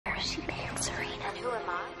does she paying Serena? And who am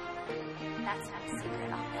I? That's not a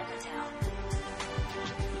secret I'll never tell.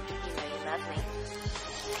 You know you love me.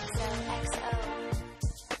 XOXO.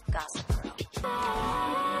 Gossip Girl.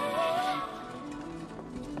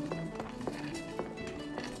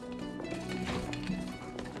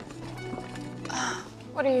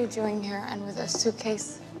 What are you doing here and with a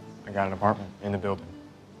suitcase? I got an apartment in the building.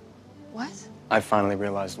 What? I finally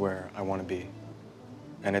realized where I want to be.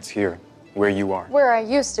 And it's here, where you are. Where I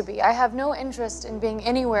used to be. I have no interest in being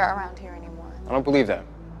anywhere around here anymore. I don't believe that.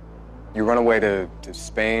 You run away to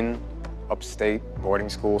Spain, upstate, boarding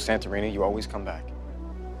school, Santorini, you always come back.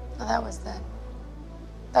 Well, that was then.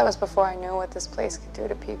 That was before I knew what this place could do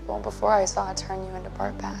to people, before I saw it turn you into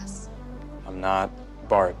Bart Bass. I'm not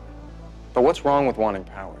Bart. But what's wrong with wanting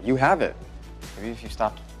power? You have it. Maybe if you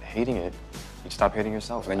stopped hating it, you'd stop hating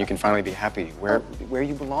yourself. And then you can finally be happy where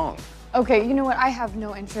you belong. Okay, you know what? I have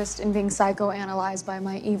no interest in being psychoanalyzed by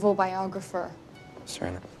my evil biographer.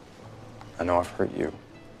 Serena, I know I've hurt you,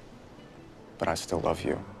 but I still love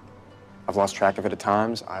you. I've lost track of it at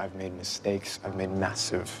times. I've made mistakes. I've made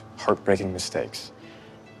massive, heartbreaking mistakes.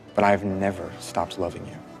 But I've never stopped loving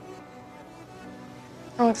you.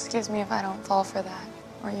 Oh, excuse me if I don't fall for that,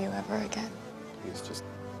 or you ever again. Please, just,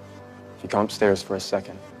 if you come upstairs for a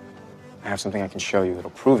second, I have something I can show you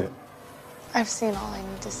that'll prove it. I've seen all I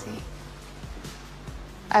need to see.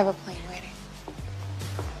 I have a plane waiting.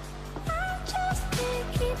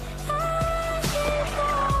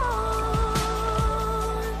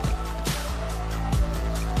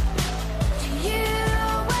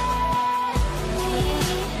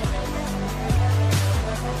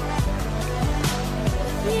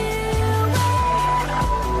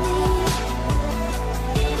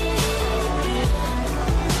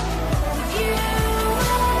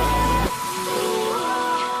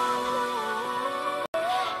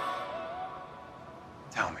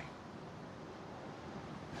 Tell me,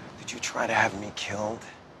 did you try to have me killed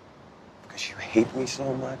because you hate me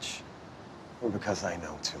so much, or because I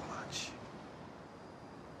know too much?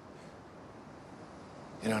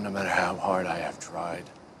 You know, no matter how hard I have tried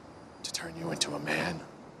to turn you into a man,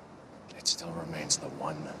 it still remains the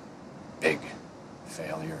one big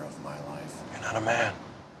failure of my life. You're not a man.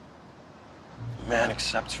 A man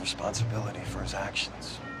accepts responsibility for his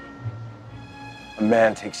actions. A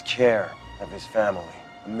man takes care of his family.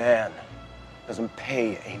 A man doesn't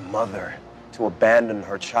pay a mother to abandon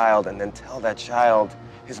her child and then tell that child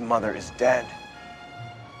his mother is dead.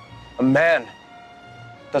 A man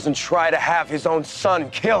doesn't try to have his own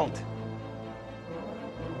son killed.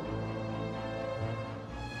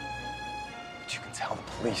 But you can tell the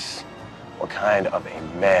police what kind of a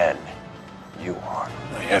man you are.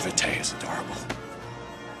 Naivete is adorable.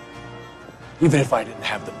 Even if I didn't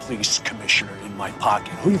have the police commissioner in my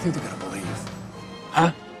pocket, who do you think they're gonna believe?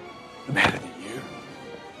 Huh? The man of the year?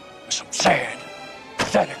 Or some sad,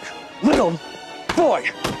 pathetic little boy.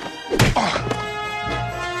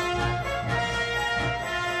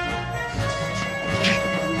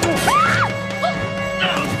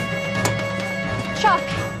 Chuck!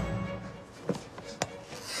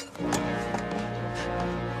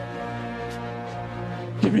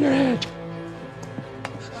 Give me your hand.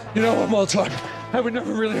 You know, one more time, I would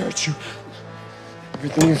never really hurt you.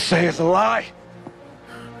 Everything you say is a lie.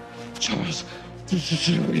 Charles, this is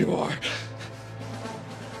who you are.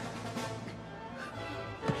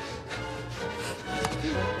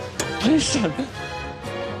 Please, son.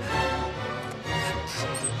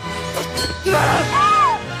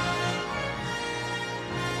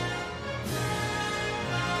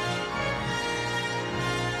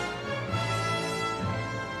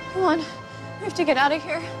 Come on, we have to get out of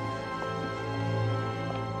here.